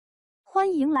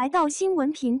欢迎来到新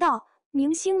闻频道，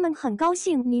明星们很高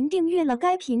兴您订阅了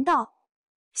该频道。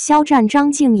肖战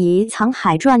张婧仪藏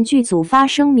海传剧组发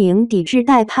声明抵制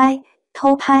代拍、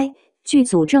偷拍，剧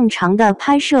组正常的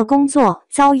拍摄工作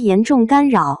遭严重干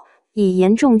扰，已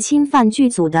严重侵犯剧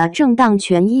组的正当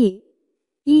权益。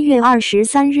1月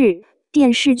23日，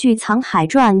电视剧《藏海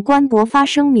传》官博发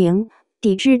声明，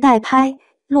抵制代拍、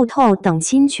路透等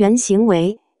侵权行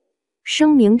为。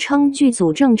声明称，剧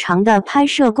组正常的拍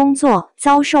摄工作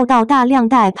遭受到大量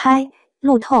代拍、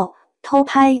路透、偷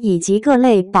拍以及各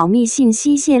类保密信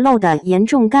息泄露的严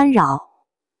重干扰，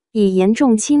已严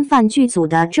重侵犯剧组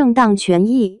的正当权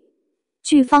益。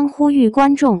剧方呼吁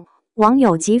观众、网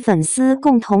友及粉丝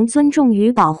共同尊重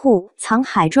与保护《藏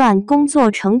海传》工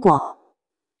作成果。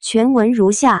全文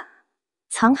如下：《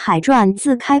藏海传》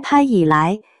自开拍以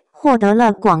来，获得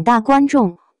了广大观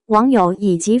众、网友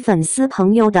以及粉丝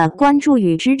朋友的关注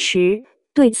与支持，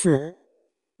对此，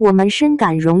我们深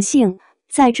感荣幸，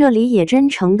在这里也真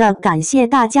诚地感谢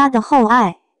大家的厚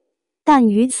爱。但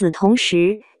与此同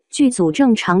时，剧组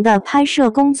正常的拍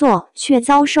摄工作却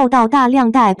遭受到大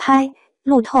量代拍、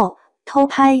路透、偷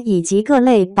拍以及各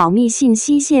类保密信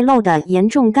息泄露的严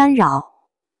重干扰。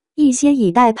一些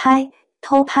以代拍、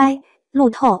偷拍、路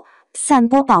透、散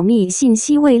播保密信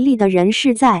息为例的人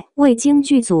士，在未经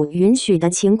剧组允许的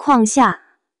情况下，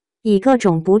以各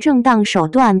种不正当手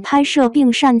段拍摄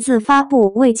并擅自发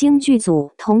布未经剧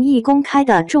组同意公开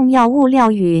的重要物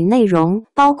料与内容，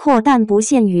包括但不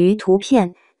限于图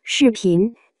片、视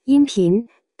频、音频、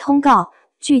通告、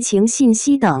剧情信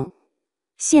息等，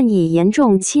现已严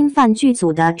重侵犯剧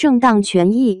组的正当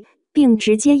权益，并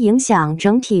直接影响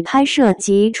整体拍摄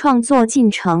及创作进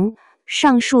程。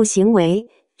上述行为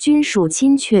均属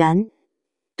侵权。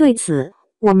对此，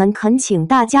我们恳请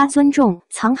大家尊重《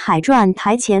藏海传》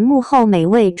台前幕后每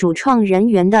位主创人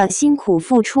员的辛苦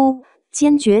付出，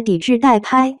坚决抵制代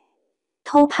拍、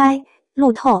偷拍、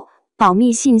路透、保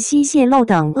密信息泄露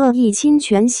等恶意侵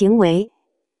权行为。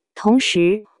同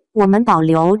时，我们保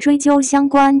留追究相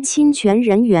关侵权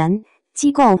人员、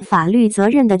机构法律责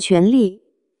任的权利。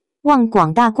望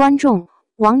广大观众、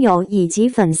网友以及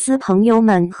粉丝朋友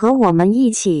们和我们一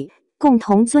起，共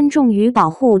同尊重与保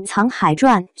护《藏海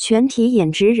传》全体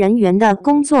演职人员的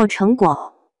工作成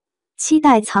果，期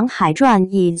待《藏海传》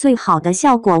以最好的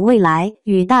效果未来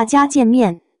与大家见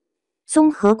面。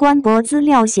综合官博资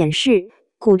料显示，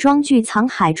古装剧《藏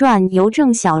海传》由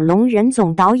郑晓龙任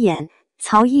总导演，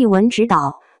曹艺文执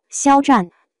导，肖战、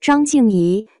张婧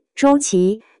仪、周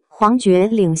琦、黄觉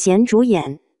领衔主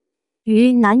演，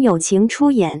于男友情出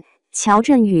演，乔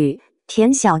振宇、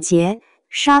田小杰、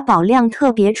沙宝亮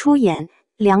特别出演，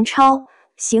梁超、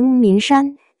邢民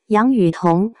山、杨雨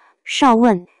桐、邵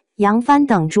问、杨帆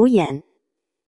等主演。